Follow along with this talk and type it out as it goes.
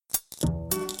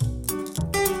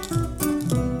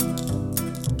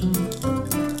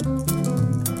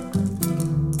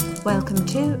Welcome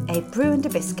to A Brew and a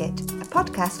Biscuit, a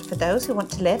podcast for those who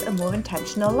want to live a more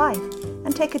intentional life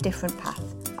and take a different path.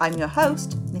 I'm your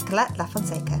host, Nicolette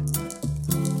Lafonseca.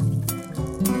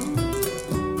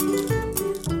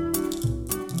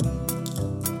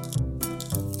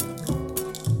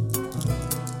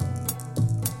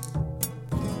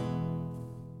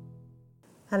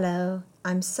 Hello,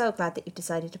 I'm so glad that you've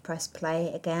decided to press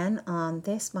play again on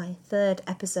this, my third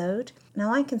episode.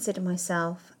 Now, I consider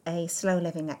myself a slow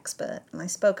living expert, and I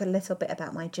spoke a little bit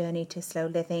about my journey to slow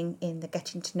living in the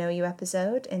Getting to Know You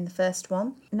episode in the first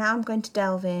one. Now I'm going to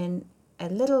delve in a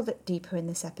little bit deeper in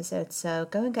this episode, so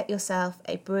go and get yourself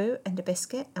a brew and a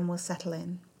biscuit and we'll settle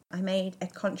in. I made a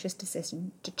conscious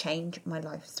decision to change my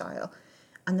lifestyle,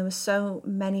 and there were so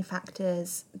many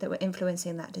factors that were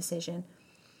influencing that decision.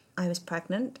 I was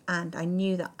pregnant and I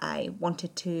knew that I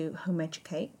wanted to home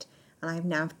educate, and I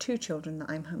now have 2 children that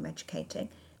I'm home educating.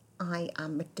 I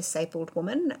am a disabled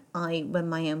woman. I run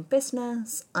my own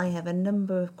business. I have a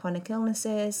number of chronic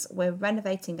illnesses. We're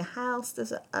renovating a house.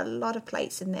 There's a lot of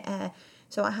plates in the air.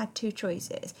 So I had 2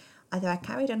 choices. Either I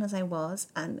carried on as I was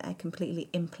and I completely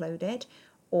imploded,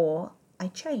 or I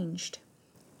changed.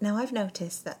 Now, I've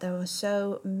noticed that there are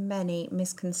so many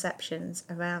misconceptions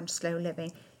around slow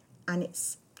living, and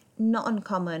it's not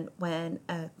uncommon when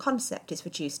a concept is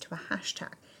reduced to a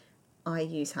hashtag. I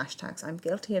use hashtags. I'm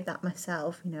guilty of that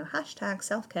myself. Hashtag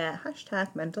self-care,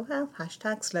 hashtag mental health,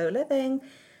 hashtag slow living.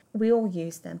 We all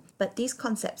use them. But these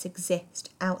concepts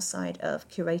exist outside of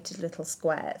curated little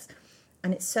squares.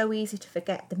 And it's so easy to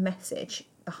forget the message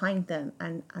behind them.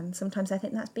 And sometimes I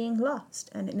think that's being lost.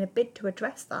 And in a bid to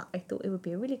address that, I thought it would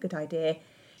be a really good idea to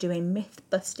do a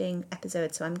myth-busting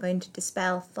episode. So I'm going to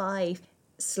dispel 5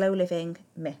 slow living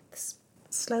myths.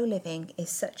 Slow living is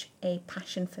such a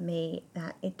passion for me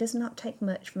that it does not take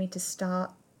much for me to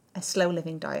start a slow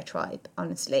living diatribe.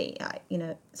 Honestly,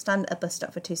 stand at a bus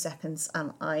stop for 2 seconds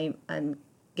and I'm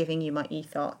giving you my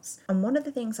ethos. And one of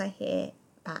the things I hear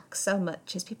back so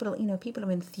much is people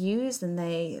are enthused and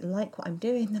they like what I'm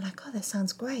doing. They're like, oh, this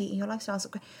sounds great. Your lifestyle's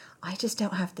great. I just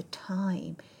don't have the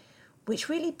time, which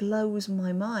really blows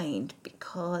my mind,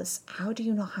 because how do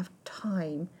you not have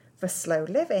time for slow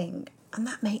living? And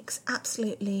that makes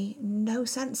absolutely no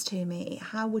sense to me.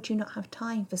 How would you not have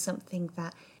time for something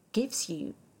that gives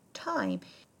you time?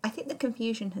 I think the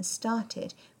confusion has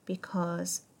started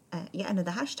because the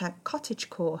hashtag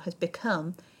cottagecore has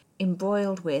become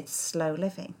embroiled with slow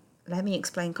living. Let me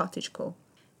explain cottagecore.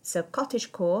 So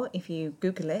cottagecore, if you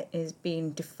Google it, is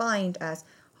being defined as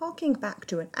harking back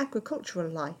to an agricultural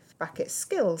life, brackets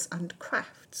skills and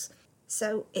crafts.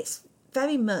 So it's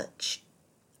very much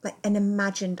like an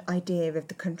imagined idea of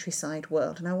the countryside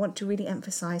world. And I want to really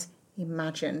emphasise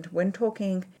imagined. When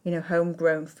talking,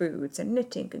 homegrown foods and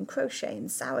knitting and crochet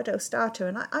and sourdough starter.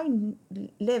 And I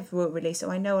live rurally, so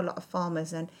I know a lot of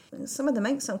farmers, and some of them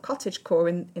make some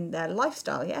cottagecore in their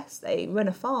lifestyle. Yes, they run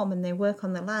a farm and they work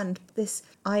on the land. This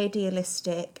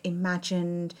idealistic,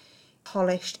 imagined,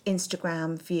 polished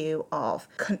Instagram view of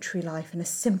country life and a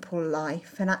simple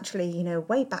life. And actually,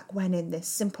 way back when in this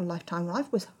simple lifetime,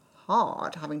 life was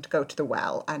hard, having to go to the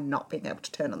well and not being able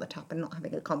to turn on the tap and not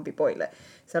having a combi boiler.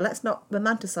 So let's not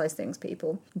romanticize things,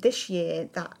 people. This year,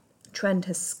 that trend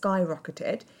has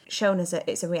skyrocketed, shown as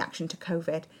it's a reaction to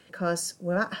COVID, because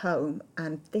we're at home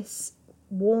and this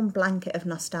warm blanket of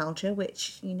nostalgia,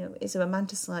 which, is a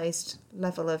romanticized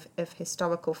level of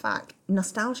historical fact.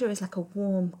 Nostalgia is like a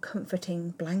warm, comforting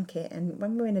blanket. And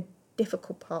when we're in a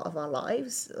difficult part of our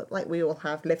lives, like we all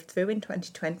have lived through in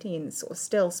 2020 and sort of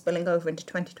still spilling over into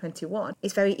 2021,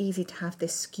 it's very easy to have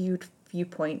this skewed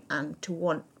viewpoint and to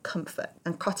want comfort.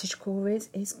 And cottagecore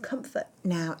is comfort.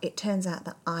 Now, it turns out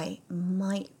that I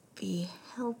might be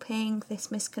helping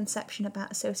this misconception about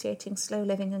associating slow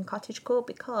living and cottagecore,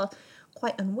 because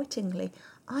quite unwittingly,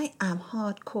 I am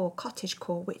hardcore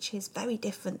cottagecore, which is very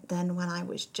different than when I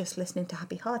was just listening to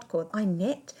happy hardcore. I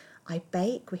knit, I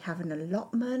bake, we have an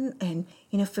allotment, and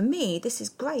for me this is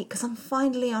great because I'm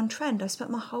finally on trend. I've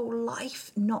spent my whole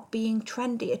life not being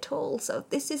trendy at all, so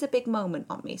this is a big moment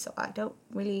on me, so I don't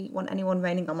really want anyone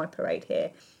raining on my parade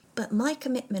here. But my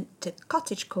commitment to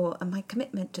cottagecore and my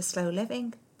commitment to slow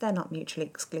living, they're not mutually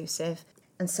exclusive.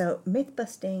 And so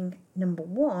myth-busting number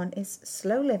 1 is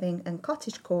slow living and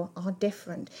cottagecore are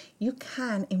different. You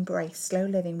can embrace slow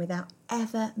living without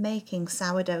ever making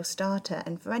sourdough starter.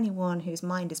 And for anyone whose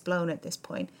mind is blown at this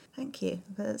point, thank you,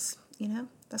 because,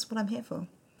 that's what I'm here for.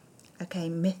 Okay,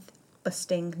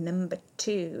 myth-busting number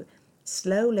 2.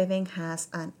 Slow living has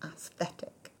an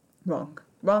aesthetic. Wrong,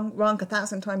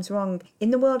 1,000 times wrong.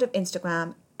 In the world of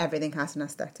Instagram, everything has an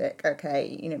aesthetic,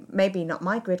 okay? Maybe not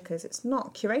my grid because it's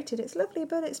not curated. It's lovely,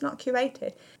 but it's not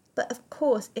curated. But of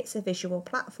course, it's a visual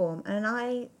platform, and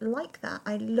I like that.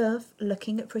 I love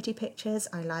looking at pretty pictures.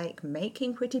 I like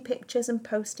making pretty pictures and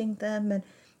posting them.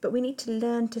 But we need to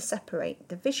learn to separate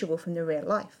the visual from the real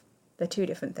life. They're two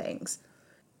different things.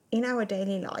 In our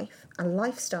daily life, a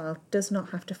lifestyle does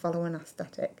not have to follow an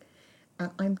aesthetic.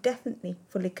 And I'm definitely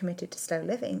fully committed to slow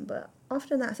living, but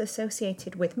often that's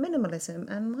associated with minimalism,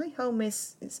 and my home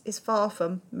is far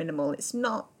from minimal. It's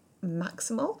not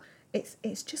maximal.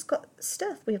 It's just got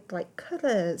stuff. We have bright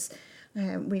colours.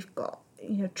 We've got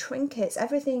trinkets.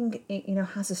 Everything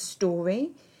has a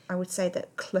story. I would say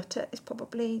that clutter is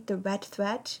probably the red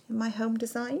thread in my home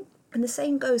design. And the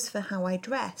same goes for how I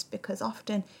dress, because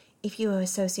often if you are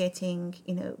associating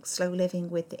slow living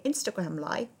with the Instagram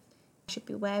life, I should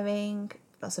be wearing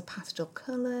lots of pastel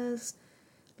colours,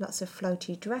 lots of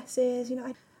floaty dresses.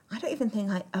 I don't even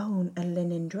think I own a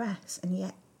linen dress, and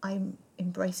yet I'm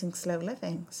embracing slow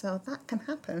living, so that can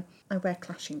happen. I wear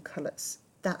clashing colours.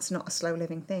 That's not a slow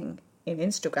living thing in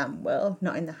Instagram world,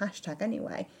 not in the hashtag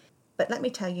anyway. But let me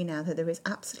tell you now that there is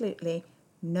absolutely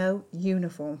no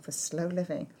uniform for slow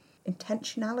living.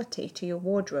 Intentionality to your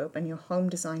wardrobe and your home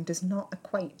design does not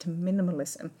equate to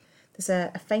minimalism. There's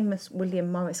a famous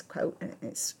William Morris quote, and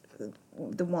it's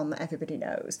the one that everybody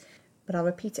knows, but I'll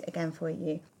repeat it again for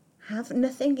you. Have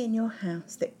nothing in your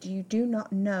house that you do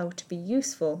not know to be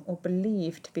useful or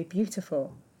believe to be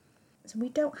beautiful. So we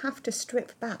don't have to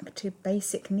strip back to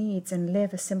basic needs and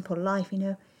live a simple life.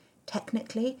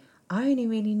 Technically, I only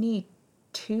really need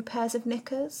 2 pairs of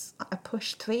knickers. I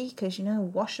push 3 because,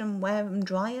 wash them, wear them,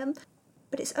 dry them.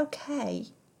 But it's okay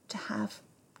to have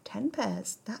 10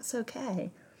 pairs. That's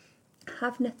okay.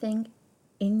 Have nothing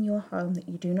in your home that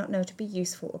you do not know to be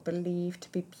useful or believe to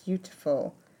be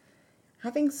beautiful.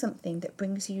 Having something that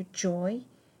brings you joy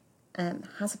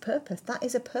has a purpose. That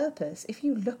is a purpose. If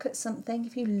you look at something,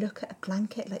 if you look at a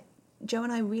blanket, like Joe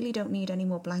and I really don't need any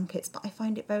more blankets, but I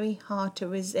find it very hard to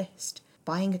resist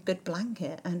buying a good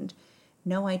blanket. And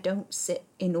no, I don't sit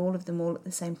in all of them all at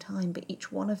the same time, but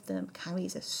each one of them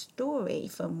carries a story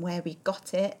from where we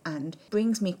got it and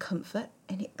brings me comfort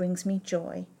and it brings me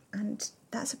joy. And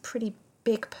that's a pretty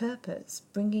big purpose,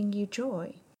 bringing you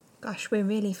joy. Gosh, we're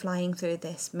really flying through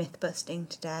this myth busting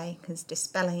today, because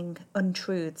dispelling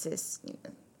untruths is,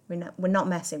 we're not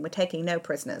messing, we're taking no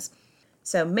prisoners.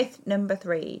 So myth number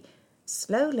 3,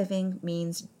 slow living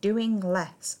means doing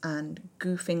less and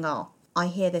goofing off. I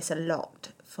hear this a lot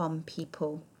from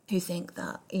people who think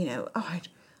that,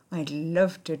 I'd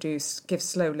love to give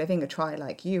slow living a try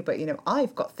like you, but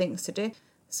I've got things to do.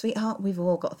 Sweetheart, we've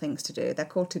all got things to do. They're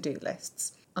called to-do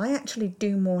lists. I actually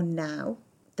do more now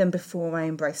than before I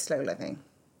embraced slow living,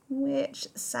 which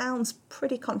sounds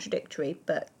pretty contradictory,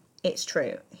 but it's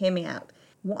true. Hear me out.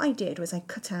 What I did was I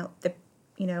cut out the,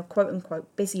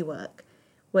 quote-unquote busy work,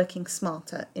 working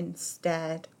smarter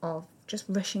instead of just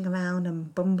rushing around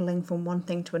and bumbling from one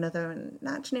thing to another and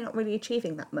actually not really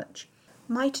achieving that much.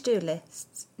 My to-do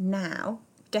lists now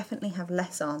definitely have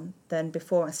less on than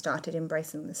before I started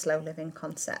embracing the slow living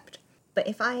concept. But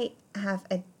if I have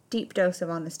a deep dose of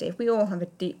honesty, if we all have a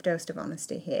deep dose of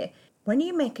honesty here, when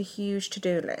you make a huge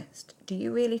to-do list, do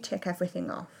you really tick everything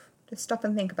off? Just stop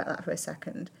and think about that for a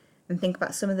second and think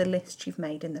about some of the lists you've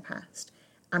made in the past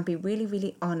and be really,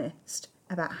 really honest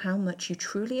about how much you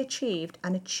truly achieved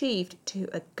and achieved to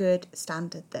a good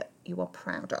standard that you are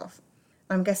proud of.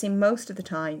 I'm guessing most of the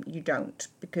time you don't,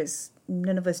 because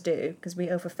none of us do, because we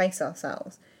overface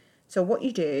ourselves. So what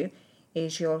you do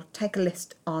is you'll take a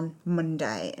list on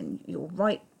Monday and you'll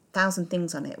write 1,000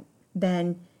 things on it.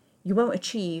 Then you won't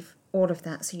achieve all of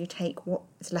that, so you take what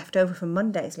is left over from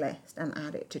Monday's list and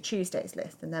add it to Tuesday's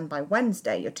list. And then by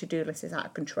Wednesday, your to-do list is out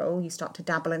of control. You start to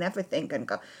dabble in everything and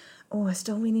go, oh, I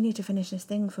still really need to finish this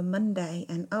thing for Monday.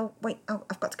 And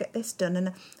I've got to get this done.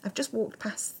 And I've just walked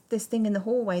past this thing in the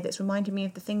hallway that's reminding me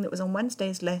of the thing that was on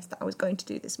Wednesday's list that I was going to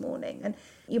do this morning. And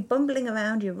you're bumbling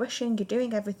around, you're rushing, you're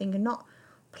doing everything, you're not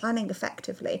planning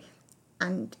effectively,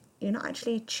 and you're not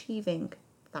actually achieving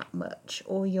that much,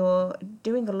 or you're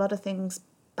doing a lot of things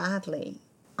badly.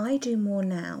 I do more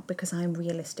now because I'm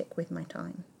realistic with my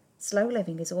time. Slow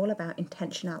living is all about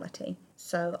intentionality.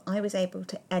 So I was able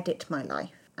to edit my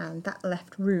life, and that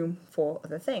left room for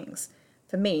other things.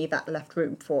 For me, that left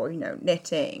room for,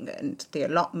 knitting and the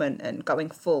allotment and going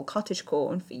full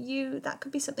cottagecore. And for you, that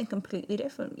could be something completely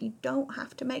different. You don't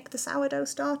have to make the sourdough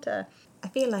starter. I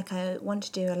feel like I want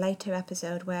to do a later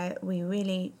episode where we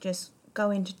really just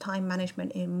go into time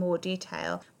management in more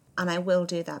detail, and I will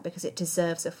do that because it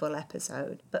deserves a full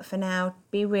episode. But for now,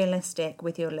 be realistic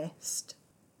with your list.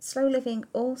 Slow living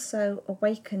also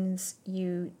awakens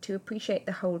you to appreciate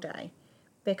the whole day,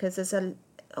 because there's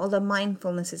although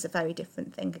mindfulness is a very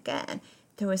different thing again,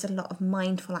 there is a lot of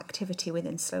mindful activity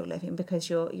within slow living because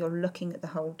you're looking at the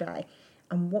whole day.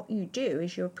 And what you do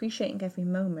is you're appreciating every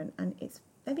moment, and it's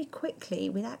very quickly,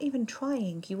 without even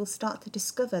trying, you will start to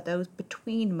discover those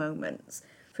between moments.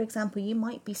 For example, you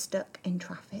might be stuck in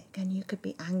traffic and you could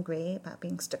be angry about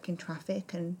being stuck in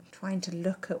traffic and trying to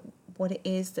look at what it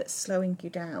is that's slowing you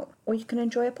down. Or you can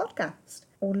enjoy a podcast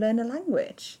or learn a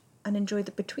language and enjoy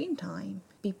the between time.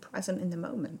 Be present in the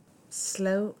moment.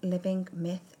 Slow living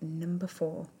myth number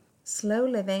 4. Slow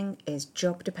living is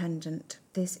job dependent.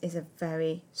 This is a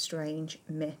very strange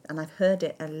myth, and I've heard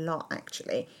it a lot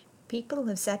actually. People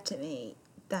have said to me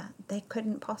that they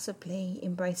couldn't possibly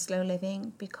embrace slow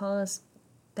living because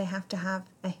they have to have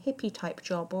a hippie type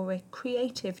job or a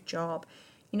creative job.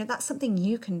 You know, that's something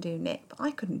you can do, Nick, but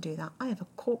I couldn't do that. I have a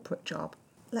corporate job.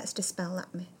 Let's dispel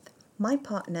that myth. My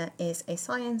partner is a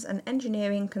science and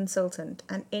engineering consultant,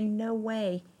 and in no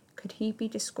way could he be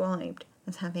described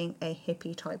as having a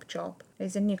hippie type job.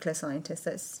 He's a nuclear scientist.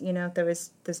 That's, you know,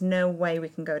 there's no way we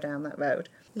can go down that road.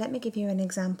 Let me give you an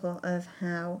example of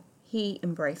how he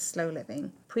embraced slow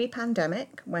living.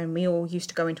 Pre-pandemic, when we all used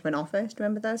to go into an office, do you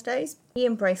remember those days? He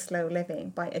embraced slow living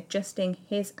by adjusting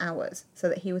his hours so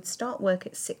that he would start work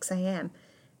at 6 a.m.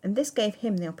 And this gave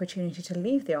him the opportunity to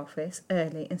leave the office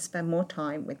early and spend more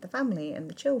time with the family and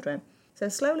the children. So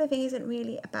slow living isn't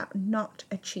really about not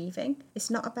achieving. It's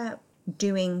not about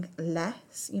doing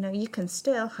less. You know, you can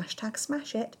still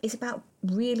 #smash it. It's about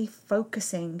really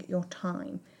focusing your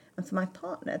time. And for my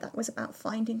partner, that was about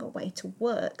finding a way to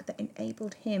work that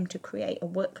enabled him to create a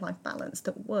work-life balance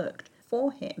that worked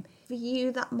for him. For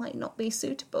you, that might not be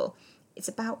suitable. It's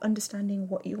about understanding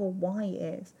what your why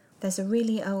is. There's a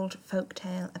really old folk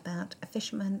tale about a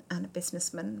fisherman and a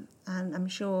businessman, and I'm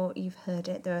sure you've heard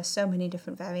it. There are so many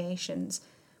different variations,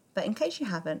 but in case you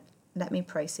haven't, let me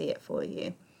proceed it for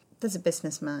you. There's a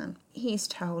businessman. He's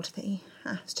told that he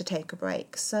has to take a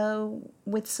break. So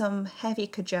with some heavy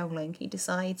cajoling, he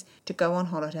decides to go on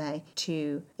holiday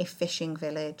to a fishing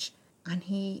village. And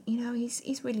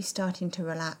he's really starting to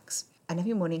relax. And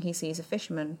every morning he sees a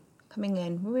fisherman coming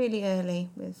in really early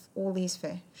with all these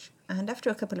fish. And after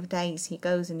a couple of days, he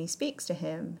goes and he speaks to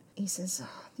him. He says,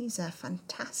 "Oh, these are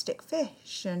fantastic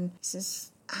fish." And he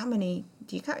says, "How many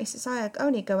do you catch?" He says, "I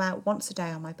only go out once a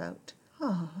day on my boat."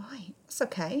 "Oh, right, that's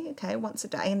okay, once a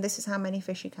day, and this is how many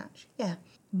fish you catch?" "Yeah."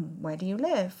 "Where do you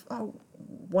live?" "Oh,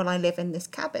 well, I live in this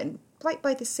cabin, right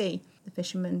by the sea." The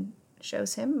fisherman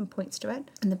shows him and points to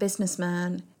it, and the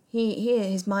businessman,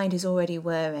 his mind is already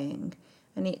whirring,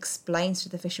 and he explains to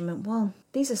the fisherman, "Well,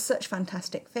 these are such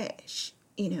fantastic fish.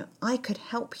 You know, I could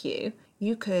help you.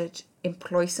 You could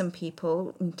employ some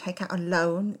people and take out a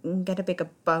loan and get a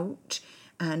bigger boat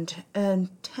and earn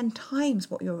 10 times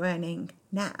what you're earning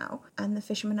now." And the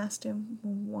fisherman asked him,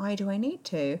 "Well, why do I need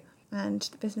to?" And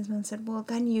the businessman said, "Well,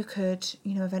 then you could,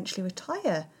 eventually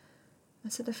retire."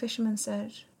 And so the fisherman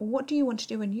said, "Well, what do you want to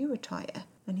do when you retire?"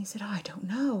 And he said, "Oh, I don't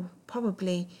know.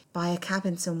 Probably buy a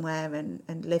cabin somewhere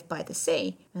and live by the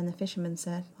sea." And the fisherman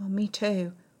said, "Well, me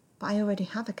too, but I already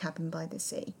have a cabin by the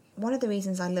sea." One of the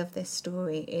reasons I love this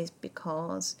story is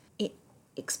because it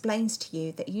explains to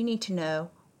you that you need to know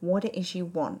what it is you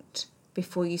want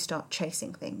before you start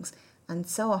chasing things. And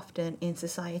so often in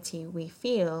society we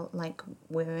feel like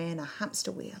we're in a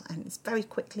hamster wheel, and it's very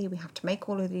quickly we have to make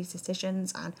all of these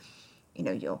decisions, and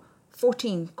you're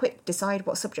 14, quick, decide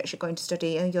what subjects you're going to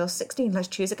study, and you're 16, let's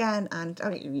choose again, and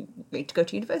you need to go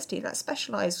to university, let's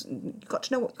specialise, you've got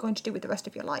to know what you're going to do with the rest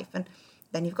of your life, and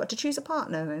then you've got to choose a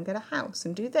partner and get a house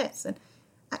and do this. And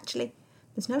actually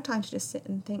there's no time to just sit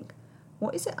and think,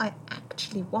 what is it I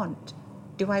actually want?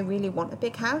 Do I really want a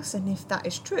big house? And if that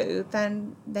is true,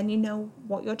 then you know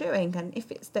what you're doing. And if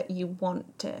it's that you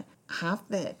want to have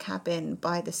the cabin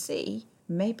by the sea,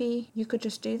 maybe you could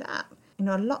just do that.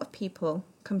 A lot of people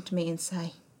come to me and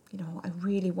say, what I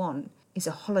really want is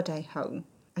a holiday home.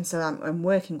 And so I'm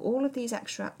working all of these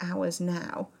extra hours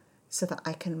now so that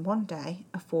I can one day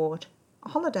afford a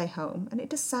holiday home. And it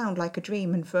does sound like a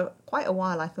dream. And for quite a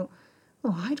while I thought,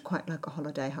 oh, I'd quite like a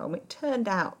holiday home. It turned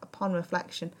out, upon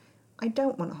reflection, I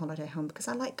don't want a holiday home because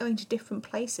I like going to different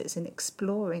places and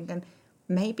exploring, and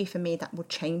maybe for me that will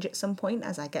change at some point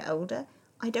as I get older.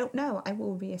 I don't know. I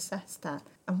will reassess that.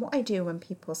 And what I do when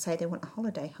people say they want a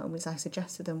holiday home is I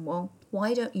suggest to them, well,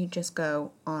 why don't you just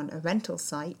go on a rental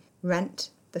site, rent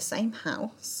the same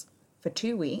house for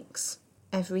 2 weeks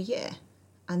every year,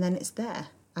 and then it's there,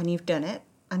 and you've done it,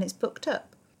 and it's booked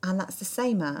up. And that's the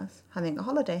same as having a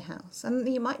holiday house. And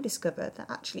you might discover that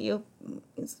actually you're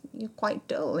quite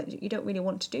dull. You don't really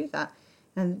want to do that.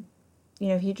 And,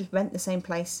 if you just rent the same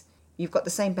place You've got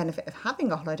the same benefit of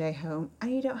having a holiday home,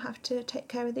 and you don't have to take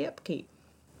care of the upkeep.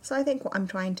 So I think what I'm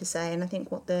trying to say, and I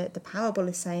think what the parable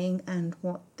is saying, and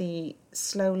what the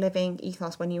slow living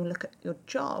ethos when you look at your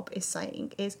job is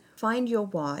saying, is find your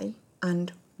why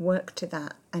and work to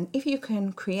that. And if you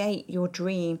can create your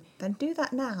dream, then do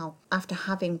that now. After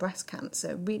having breast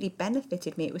cancer really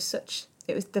benefited me. It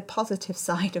was the positive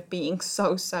side of being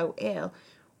so ill,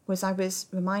 was I was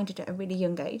reminded at a really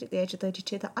young age, at the age of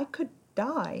 32, that I could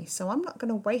die. So I'm not going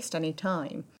to waste any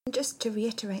time. And just to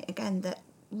reiterate again that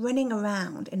running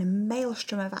around in a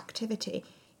maelstrom of activity,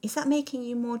 is that making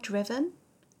you more driven?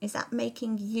 Is that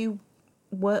making you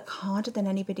work harder than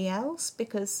anybody else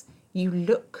because you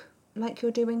look like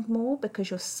you're doing more, because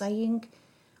you're saying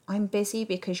I'm busy,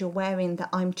 because you're wearing the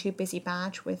I'm too busy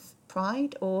badge with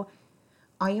pride? Or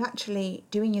are you actually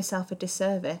doing yourself a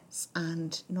disservice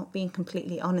and not being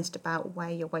completely honest about where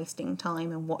you're wasting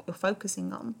time and what you're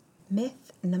focusing on?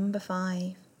 Myth number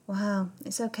 5. Wow,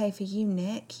 it's okay for you,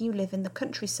 Nick. You live in the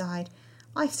countryside.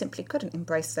 I simply couldn't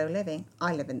embrace slow living.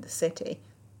 I live in the city.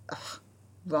 Ugh,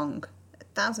 wrong.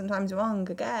 1,000 times wrong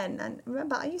again. And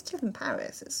remember, I used to live in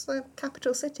Paris. It's a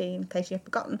capital city, in case you've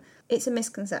forgotten. It's a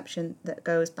misconception that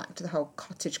goes back to the whole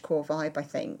cottagecore vibe, I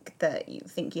think, that you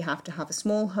think you have to have a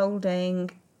small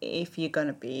holding if you're going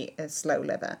to be a slow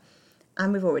liver.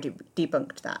 And we've already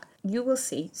debunked that. You will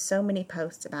see so many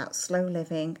posts about slow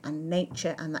living and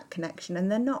nature and that connection, and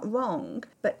they're not wrong,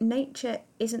 but nature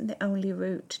isn't the only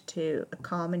route to a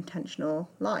calm, intentional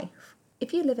life.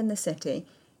 If you live in the city,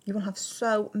 you will have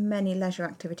so many leisure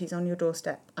activities on your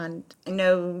doorstep, and I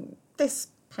know this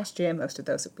past year most of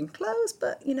those have been closed,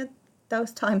 but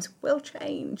those times will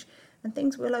change and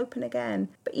things will open again.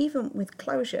 But even with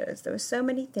closures, there are so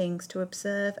many things to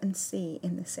observe and see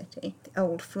in the city. The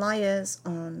old flyers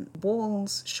on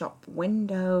walls, shop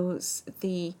windows,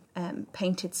 the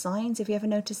painted signs. Have you ever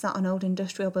noticed that on old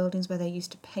industrial buildings where they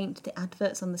used to paint the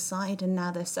adverts on the side and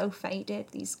now they're so faded,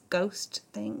 these ghost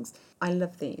things? I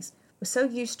love these. We're so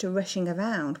used to rushing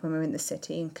around when we're in the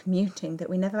city and commuting that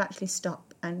we never actually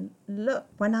stop and look.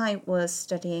 When I was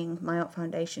studying my art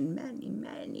foundation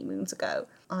many moons ago,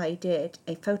 I did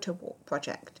a photo walk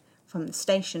project from the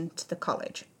station to the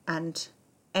college, and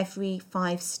every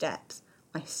 5 steps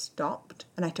I stopped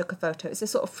and I took a photo. It's a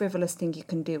sort of frivolous thing you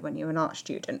can do when you're an art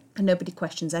student and nobody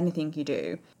questions anything you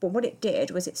do. But what it did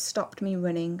was it stopped me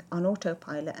running on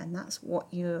autopilot, and that's what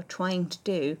you're trying to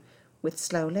do with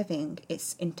slow living.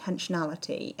 It's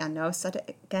intentionality. I know I've said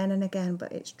it again and again,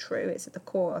 but it's true. It's at the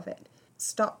core of it.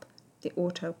 Stop the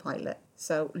autopilot.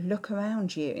 So look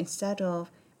around you instead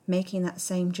of making that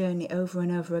same journey over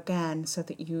and over again so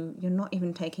that you're not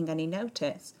even taking any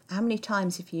notice. How many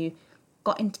times have you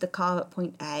got into the car at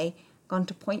point A, gone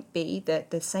to point B,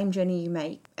 the same journey you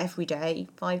make every day,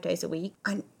 5 days a week,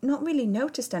 and not really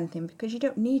noticed anything because you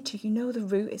don't need to. You know the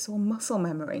route. It's all muscle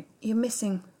memory. You're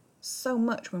missing so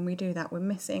much when we do that. We're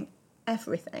missing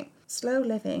everything. Slow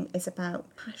living is about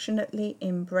passionately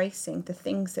embracing the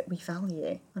things that we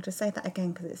value. I'll just say that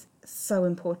again because it's so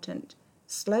important.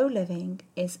 Slow living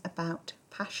is about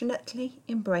passionately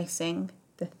embracing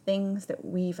the things that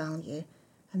we value.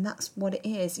 And that's what it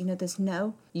is. There's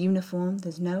no uniform,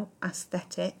 there's no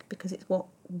aesthetic, because it's what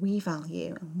we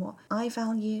value, and what I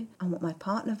value and what my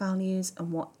partner values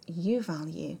and what you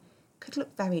value could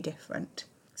look very different.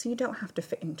 So you don't have to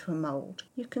fit into a mould.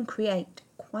 You can create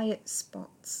quiet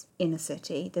spots in a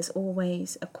city. There's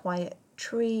always a quiet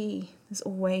tree. There's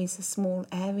always a small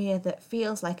area that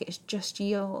feels like it's just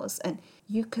yours. And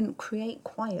you can create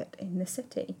quiet in the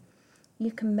city.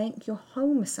 You can make your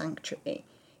home a sanctuary.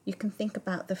 You can think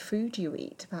about the food you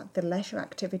eat, about the leisure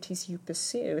activities you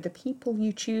pursue, the people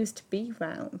you choose to be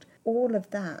around. All of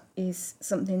that is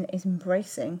something that is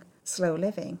embracing slow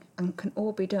living and can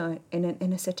all be done in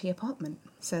a city apartment.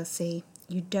 So see,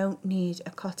 you don't need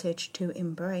a cottage to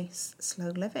embrace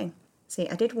slow living. See,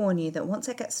 I did warn you that once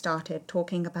I get started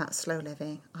talking about slow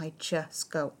living, I just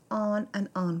go on and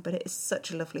on, but it is such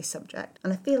a lovely subject.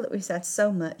 And I feel that we've said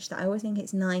so much that I always think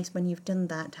it's nice when you've done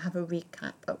that to have a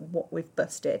recap of what we've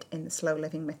busted in the slow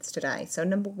living myths today. So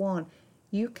number 1,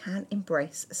 you can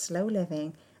embrace slow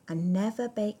living and never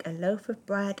bake a loaf of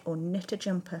bread or knit a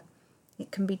jumper.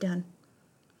 It can be done.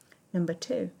 Number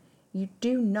 2, you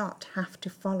do not have to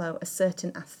follow a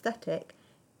certain aesthetic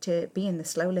to be in the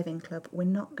slow living club. We're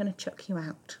not going to chuck you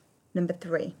out. Number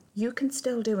 3, you can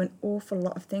still do an awful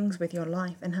lot of things with your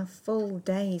life and have full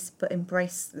days, but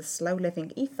embrace the slow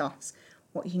living ethos.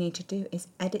 What you need to do is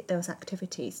edit those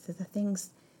activities to the things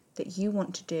that you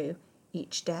want to do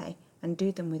each day and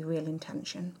do them with real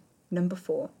intention. Number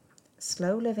 4,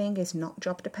 slow living is not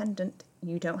job dependent.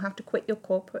 You don't have to quit your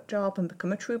corporate job and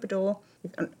become a troubadour,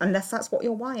 unless that's what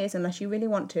your why is, unless you really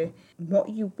want to. What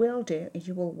you will do is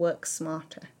you will work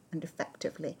smarter and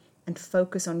effectively and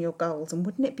focus on your goals. And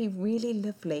wouldn't it be really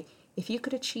lovely if you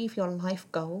could achieve your life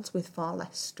goals with far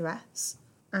less stress?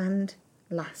 And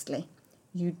lastly,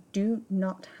 you do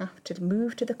not have to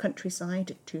move to the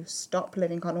countryside to stop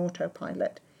living on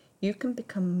autopilot. You can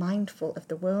become mindful of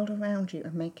the world around you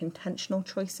and make intentional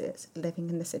choices living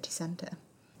in the city centre.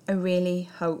 I really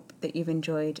hope that you've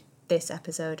enjoyed this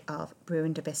episode of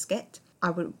Brewing a Biscuit. I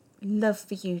would love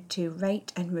for you to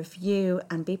rate and review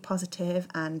and be positive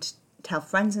and tell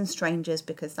friends and strangers,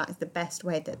 because that is the best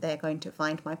way that they're going to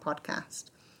find my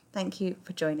podcast. Thank you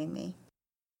for joining me.